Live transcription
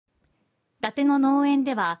伊達の農園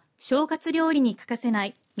では正月料理に欠かせな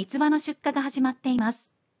いミツバの出荷が始まっていま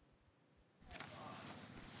す。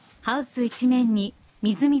ハウス一面に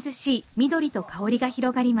みずみずしい緑と香りが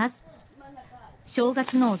広がります。正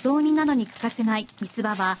月のお雑煮などに欠かせないミツ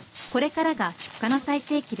バはこれからが出荷の最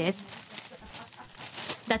盛期です。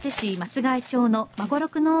伊達市松貝町のまごろ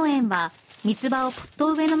く農園はミツバをポッ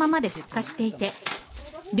ト植えのままで出荷していて、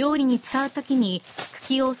料理に使うときに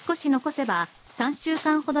茎を少し残せば3週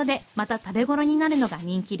間ほどでまた食べ頃になるのが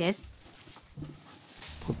人気です。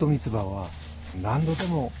ポットミツバは何度で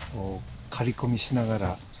も刈り込みしなが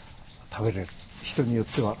ら食べれる。人によっ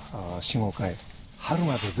ては4、5回春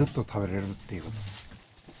までずっと食べれるっていうことです。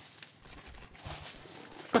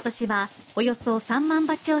今年はおよそ3万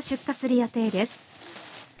鉢を出荷する予定です。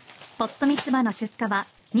ポットミツバの出荷は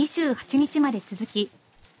28日まで続き、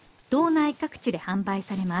道内各地で販売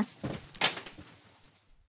されます。